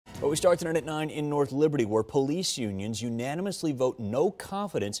But we start tonight at 9 in North Liberty, where police unions unanimously vote no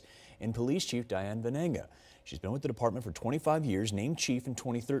confidence in Police Chief Diane Venenga. She's been with the department for 25 years, named chief in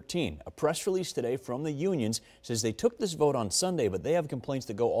 2013. A press release today from the unions says they took this vote on Sunday, but they have complaints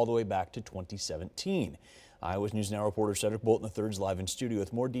that go all the way back to 2017. Iowa's News Now reporter Cedric Bolton III is live in studio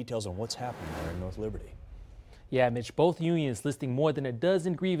with more details on what's happening there in North Liberty. Yeah, Mitch, both unions listing more than a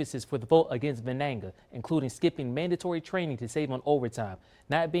dozen grievances for the vote against Venenga, including skipping mandatory training to save on overtime,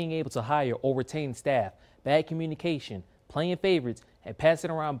 not being able to hire or retain staff, bad communication, playing favorites, and passing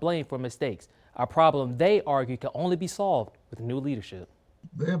around blame for mistakes. A problem they argue can only be solved with new leadership.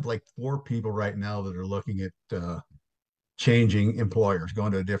 They have like 4 people right now that are looking at changing employers,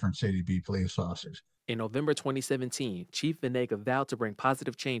 going to a different city to be police officers. In November 2017, Chief Venenga vowed to bring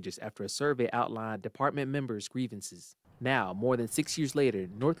positive changes after a survey outlined department members' grievances. Now, more than 6 years later,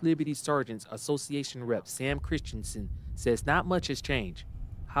 North Liberty Sergeants Association rep Sam Christensen says not much has changed,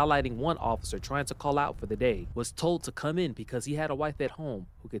 highlighting one officer trying to call out for the day was told to come in because he had a wife at home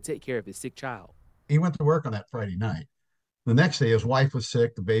who could take care of his sick child. He went to work on that Friday night. The next day, his wife was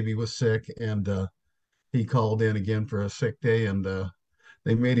sick, the baby was sick, and he called in again for a sick day, and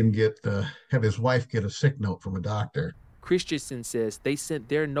they made him have his wife get a sick note from a doctor. Christensen says they sent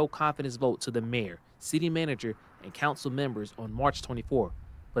their no confidence vote to the mayor, city manager, and council members on March 24,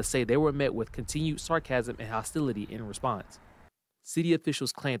 but say they were met with continued sarcasm and hostility in response. City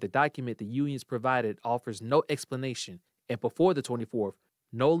officials claim the document the unions provided offers no explanation, and before the 24th,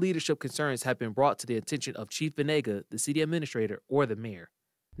 no leadership concerns have been brought to the attention of Chief Venenga, the city administrator, or the mayor.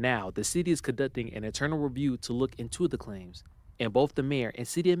 Now, the city is conducting an internal review to look into the claims, and both the mayor and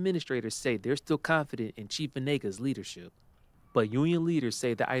city administrators say they're still confident in Chief Venenga's leadership. But union leaders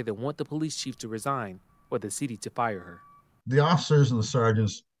say they either want the police chief to resign or the city to fire her. The officers and the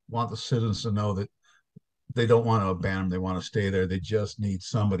sergeants want the citizens to know that they don't want to abandon them. They want to stay there. They just need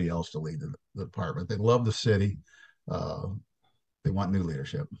somebody else to lead the department. They love the city. They want new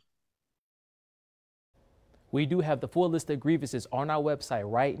leadership. We do have the full list of grievances on our website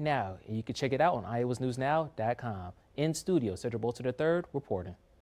right now, and you can check it out on iowasnewsnow.com. In studio, Cedric Bolton III reporting.